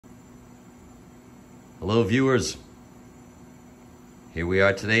Hello viewers, here we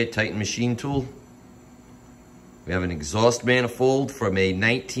are today at Titan Machine Tool. We have an exhaust manifold from a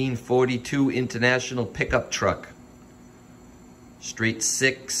 1942 International pickup truck. Straight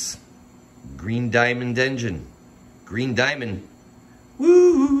 6, green diamond engine. Green diamond,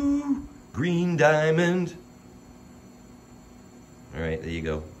 woo, green diamond. All right, there you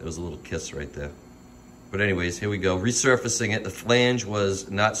go. There was a little kiss right there. But anyways, here we go, resurfacing it. The flange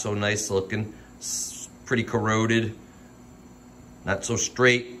was not so nice looking. Pretty corroded, not so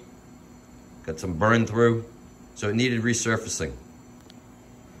straight, got some burn through, so it needed resurfacing.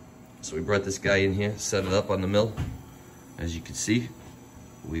 So we brought this guy in here, set it up on the mill. As you can see,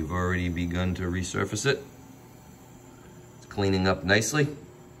 we've already begun to resurface it. It's cleaning up nicely.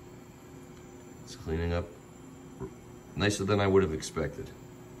 It's cleaning up nicer than I would have expected.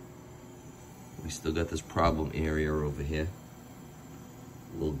 We still got this problem area over here.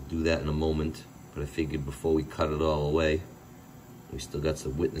 We'll do that in a moment. But I figured before we cut it all away, we still got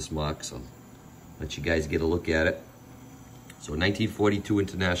some witness marks. I'll let you guys get a look at it. So 1942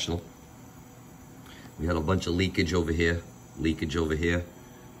 International. We had a bunch of leakage over here, leakage over here.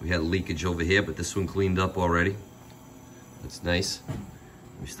 We had leakage over here, but this one cleaned up already. That's nice.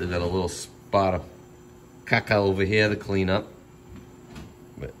 We still got a little spot of caca over here to clean up.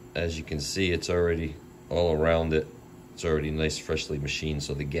 But as you can see, it's already all around it. It's already nice, freshly machined,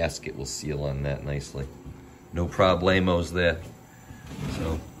 so the gasket will seal on that nicely. No problemos there.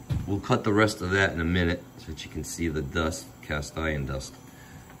 So we'll cut the rest of that in a minute so that you can see the dust, cast iron dust.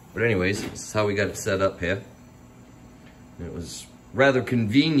 But anyways, this is how we got it set up here. And it was rather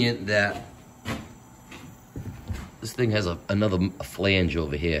convenient that this thing has another flange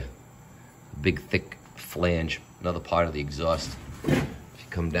over here. A big, thick flange, another part of the exhaust. If you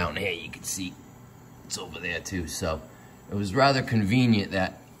come down here, you can see it's over there too. So it was rather convenient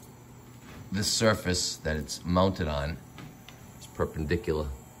that this surface that it's mounted on is perpendicular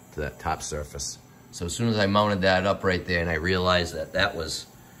to that top surface. So as soon as I mounted that up right there and I realized that that was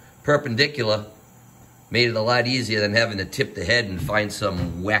perpendicular, made it a lot easier than having to tip the head and find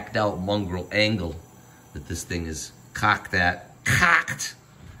some whacked out mongrel angle that this thing is cocked at. Cocked!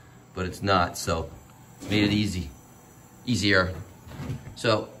 But it's not, so made it easier.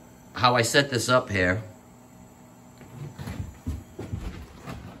 So how I set this up here,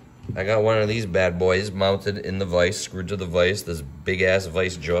 I got one of these bad boys mounted in the vise, screwed to the vise, this big ass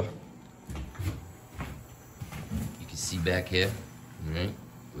vise jaw. You can see back here, all right?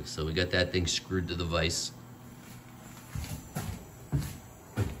 So we got that thing screwed to the vise.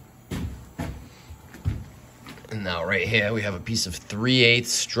 And now right here we have a piece of 3/8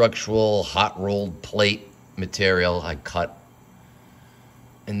 structural hot rolled plate material I cut.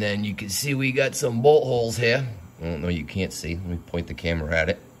 And then you can see we got some bolt holes here. Oh, no, you can't see. Let me point the camera at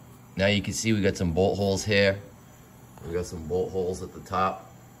it. Now you can see we got some bolt holes here. We got some bolt holes at the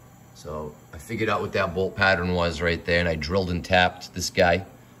top. So I figured out what that bolt pattern was right there, and I drilled and tapped this guy,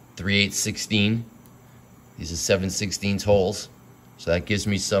 3/8 16. These are 7/16 holes. So that gives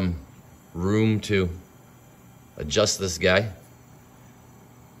me some room to adjust this guy.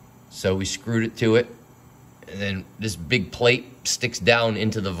 So we screwed it to it, and then this big plate sticks down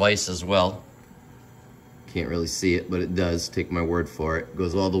into the vise as well. Can't really see it, but it does. Take my word for it. It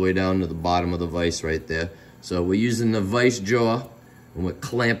goes all the way down to the bottom of the vise right there. So we're using the vise jaw, and we're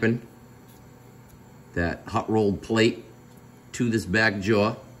clamping that hot rolled plate to this back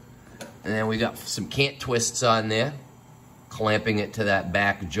jaw. And then we got some cant twists on there, clamping it to that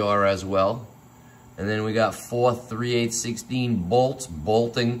back jaw as well. And then we got 4 3/8 16 bolts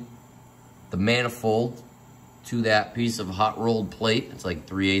bolting the manifold to that piece of hot rolled plate. It's like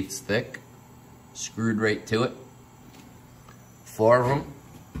 3/8 thick. Screwed right to it. 4 of them.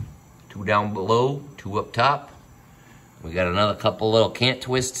 2 down below, 2 up top. We got another couple little cant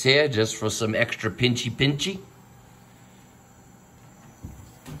twists here just for some extra pinchy.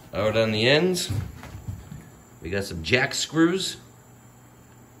 Out on the ends, we got some jack screws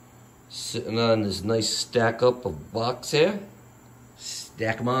sitting on this nice stack up of blocks here.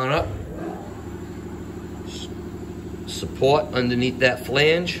 Stack them on up. Support underneath that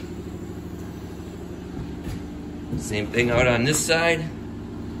flange. Same thing out on this side.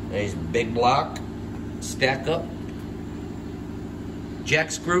 Nice big block, stack up.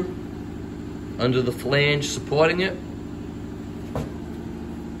 Jack screw under the flange supporting it.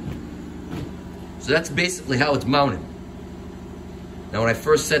 So that's basically how it's mounted. Now when I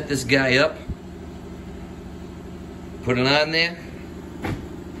first set this guy up, put it on there,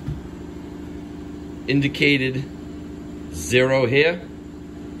 indicated 0 here,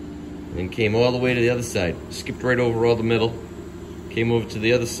 and came all the way to the other side. Skipped right over all the middle, came over to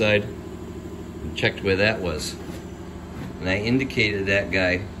the other side, and checked where that was. And I indicated that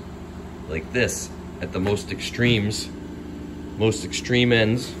guy like this at the most extreme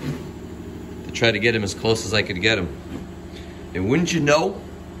ends to try to get him as close as I could get him. And wouldn't you know,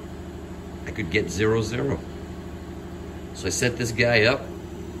 I could get 0, 0. So I set this guy up,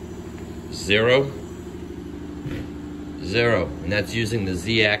 0, 0. And that's using the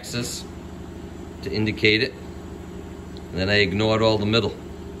Z-axis to indicate it. And then I ignored all the middle.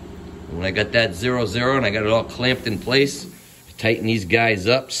 And when I got that 0, 0 and I got it all clamped in place, I tighten these guys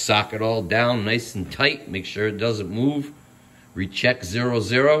up, sock it all down nice and tight, make sure it doesn't move. Recheck 0,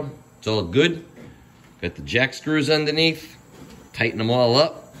 0, it's all good. Got the jack screws underneath, tighten them all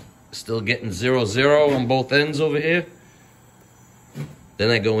up. Still getting 0, 0 on both ends over here. Then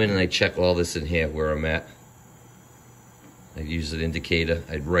I go in and I check all this in here where I'm at. I'd use an indicator.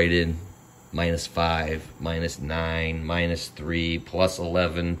 I'd write in -5, -9, -3,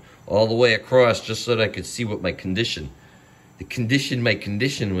 +11, all the way across just so that I could see what my condition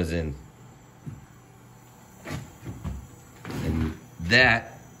was in. And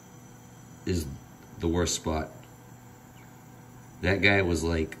that is the worst spot. That guy was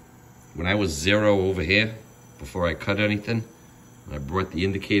like, when I was 0 over here, before I cut anything, I brought the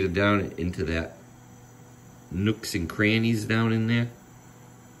indicator down into that nooks and crannies down in there.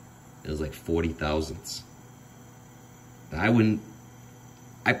 It was like 40 thousandths.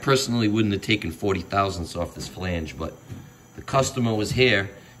 I personally wouldn't have taken 40 thousandths off this flange, but the customer was here.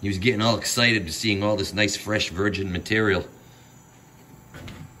 He was getting all excited to seeing all this nice, fresh, virgin material.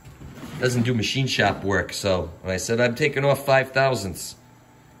 Doesn't do machine shop work, so when I said, I'm taking off 5 thousandths.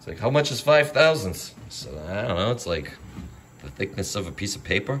 It's like, how much is 5 thousandths? I said, I don't know, it's like the thickness of a piece of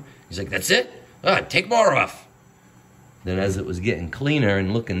paper. He's like, that's it? Take more off. Then as it was getting cleaner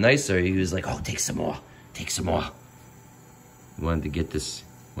and looking nicer, he was like, oh, take some more, take some more. He wanted to get this,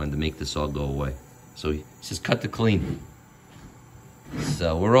 wanted to make this all go away. So he says, cut to clean.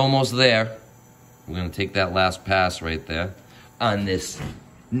 So we're almost there. We're gonna take that last pass right there on this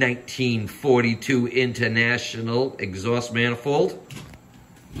 1942 International exhaust manifold.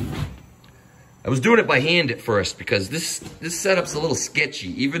 I was doing it by hand at first because this setup's a little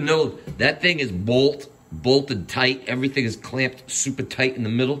sketchy. Even though that thing is bolted tight, everything is clamped super tight in the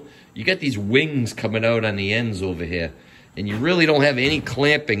middle, you got these wings coming out on the ends over here. And you really don't have any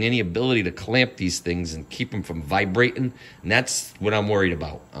clamping, any ability to clamp these things and keep them from vibrating. And that's what I'm worried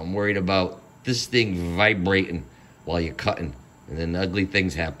about. I'm worried about this thing vibrating while you're cutting. And then ugly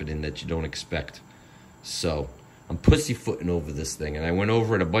things happening that you don't expect. So I'm pussyfooting over this thing. And I went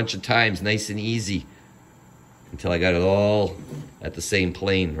over it a bunch of times, nice and easy, until I got it all at the same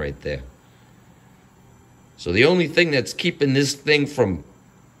plane right there. So the only thing that's keeping this thing from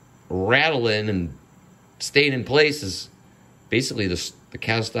rattling and staying in place is basically the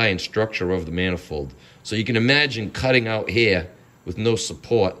cast iron structure of the manifold. So you can imagine cutting out here with no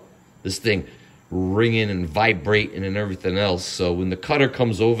support, this thing ringing and vibrating and everything else. So when the cutter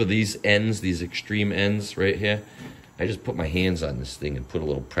comes over these ends, these extreme ends right here, I just put my hands on this thing and put a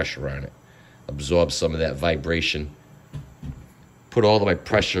little pressure on it. Absorb some of that vibration. Put all of my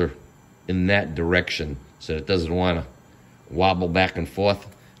pressure in that direction so it doesn't want to wobble back and forth.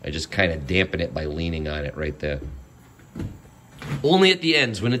 I just kind of dampen it by leaning on it right there. Only at the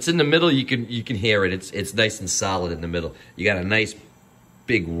ends. When it's in the middle, you can hear it. It's nice and solid in the middle. You got a nice,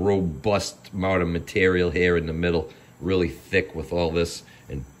 big, robust amount of material here in the middle, really thick with all this,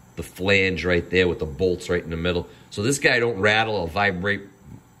 and the flange right there with the bolts right in the middle. So this guy don't rattle or vibrate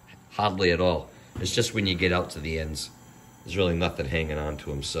hardly at all. It's just when you get out to the ends, there's really nothing hanging on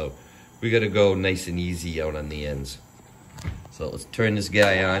to him. So we got to go nice and easy out on the ends. So let's turn this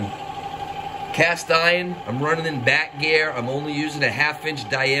guy on. Cast iron, I'm running in back gear. I'm only using a 1/2-inch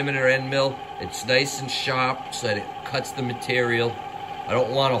diameter end mill. It's nice and sharp so that it cuts the material. I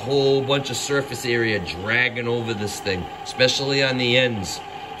don't want a whole bunch of surface area dragging over this thing, especially on the ends.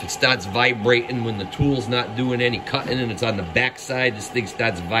 If it starts vibrating when the tool's not doing any cutting and it's on the back side, this thing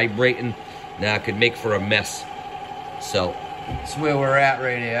starts vibrating, now it could make for a mess. So that's where we're at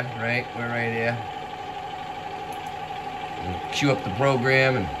right here, right? We're right here. We'll cue up the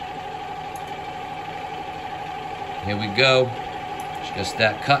program and here we go. Just gonna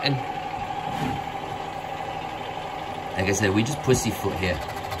start cutting. Like I said, we just pussyfoot here.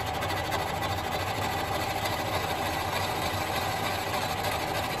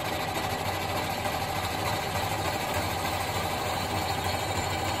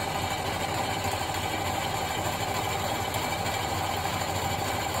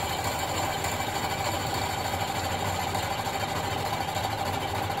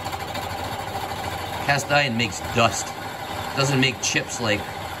 Cast iron makes dust. It doesn't make chips like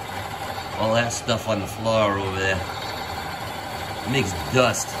all that stuff on the floor over there. It makes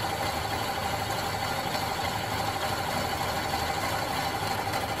dust.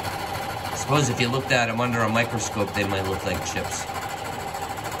 I suppose if you looked at them under a microscope, they might look like chips.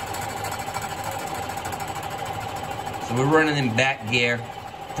 So we're running in back gear.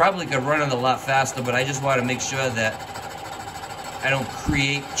 Probably could run it a lot faster, but I just want to make sure that I don't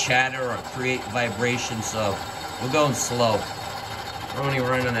create chatter or create vibration, so we're going slow. We're only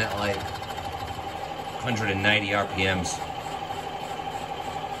running at like 190 RPMs.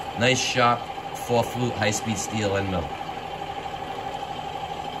 Nice sharp 4-flute high-speed steel end mill.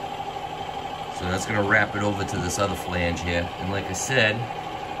 So that's gonna wrap it over to this other flange here. And like I said,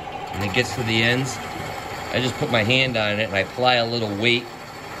 when it gets to the ends, I just put my hand on it and I apply a little weight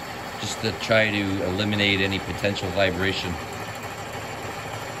just to try to eliminate any potential vibration.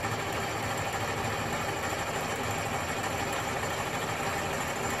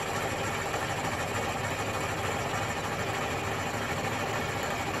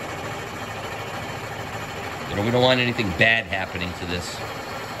 You know, we don't want anything bad happening to this.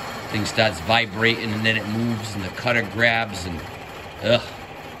 Thing starts vibrating and then it moves and the cutter grabs and ugh.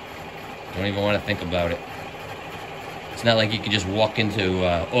 Don't even want to think about it. It's not like you can just walk into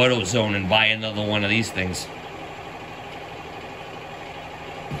AutoZone and buy another one of these things.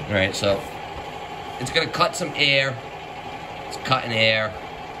 Alright, so it's going to cut some air. It's cutting air.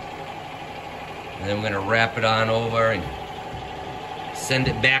 And then we're going to wrap it on over and send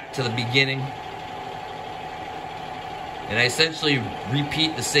it back to the beginning. And I essentially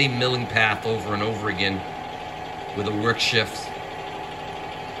repeat the same milling path over and over again with a work shift.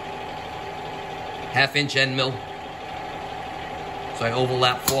 1/2-inch end mill. So I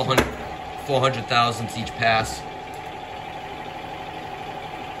overlap 400 thousandths each pass.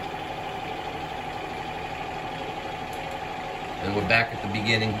 And we're back at the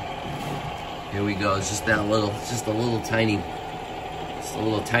beginning. Here we go. It's just that little, it's just a little tiny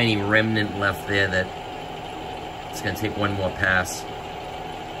remnant left there that it's gonna take one more pass.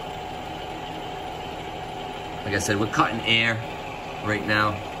 Like I said, we're cutting air right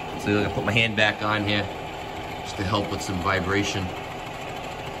now. So I'm gonna put my hand back on here just to help with some vibration.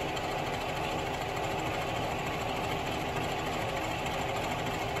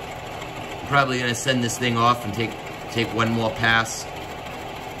 I'm probably gonna send this thing off and take one more pass.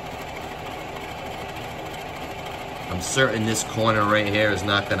 I'm certain this corner right here is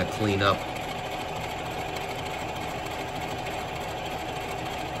not gonna clean up.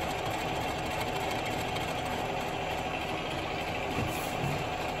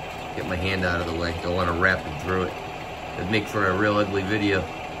 Get my hand out of the way. Don't want to wrap it through it. It'd make for a real ugly video.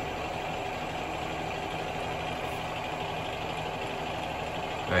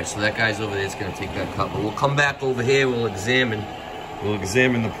 Alright, so that guy's over there. It's going to take that cut. But we'll come back over here. We'll examine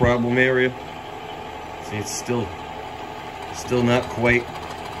the problem area. See, it's still not quite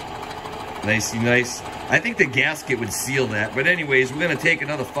nicey nice. I think the gasket would seal that. But anyways, we're going to take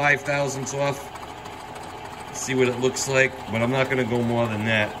another 5 thousandths off. See what it looks like. But I'm not going to go more than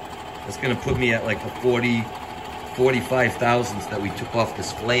that. It's going to put me at like a 45 thousandths that we took off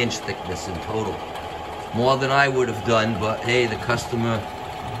this flange thickness in total. More than I would have done, but hey, the customer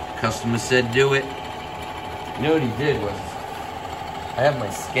said do it. You know what he did was, I have my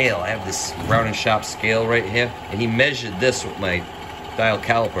scale. I have this Brown & Sharp scale right here, and he measured this with my dial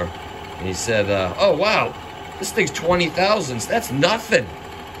caliper, and he said, oh wow, this thing's 20 thousandths. That's nothing.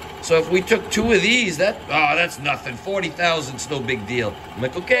 So if we took 2 of these, that's nothing. 40 thousandths, no big deal. I'm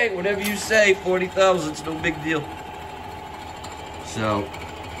like, okay, whatever you say, 40 thousandths, no big deal. So,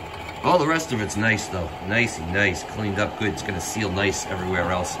 all the rest of it's nice though. Nicey nice, cleaned up good. It's gonna seal nice everywhere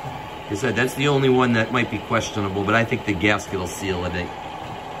else. Like I said, that's the only one that might be questionable, but I think the gasket will seal it.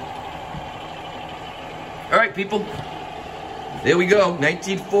 All right, people. There we go.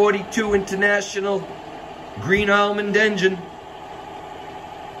 1942 International Green Almond engine.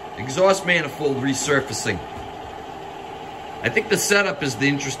 Exhaust manifold resurfacing. I think the setup is the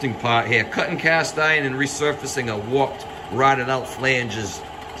interesting part here. Cutting cast iron and resurfacing a warped, rotted out flange is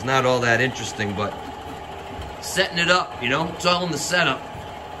not all that interesting, but setting it up, you know, it's all in the setup.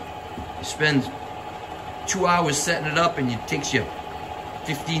 You spend 2 hours setting it up and it takes you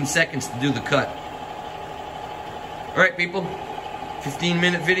 15 seconds to do the cut. All right, people,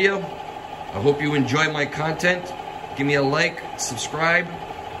 15-minute video. I hope you enjoy my content. Give me a like, subscribe,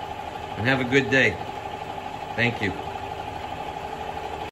 and have a good day. Thank you.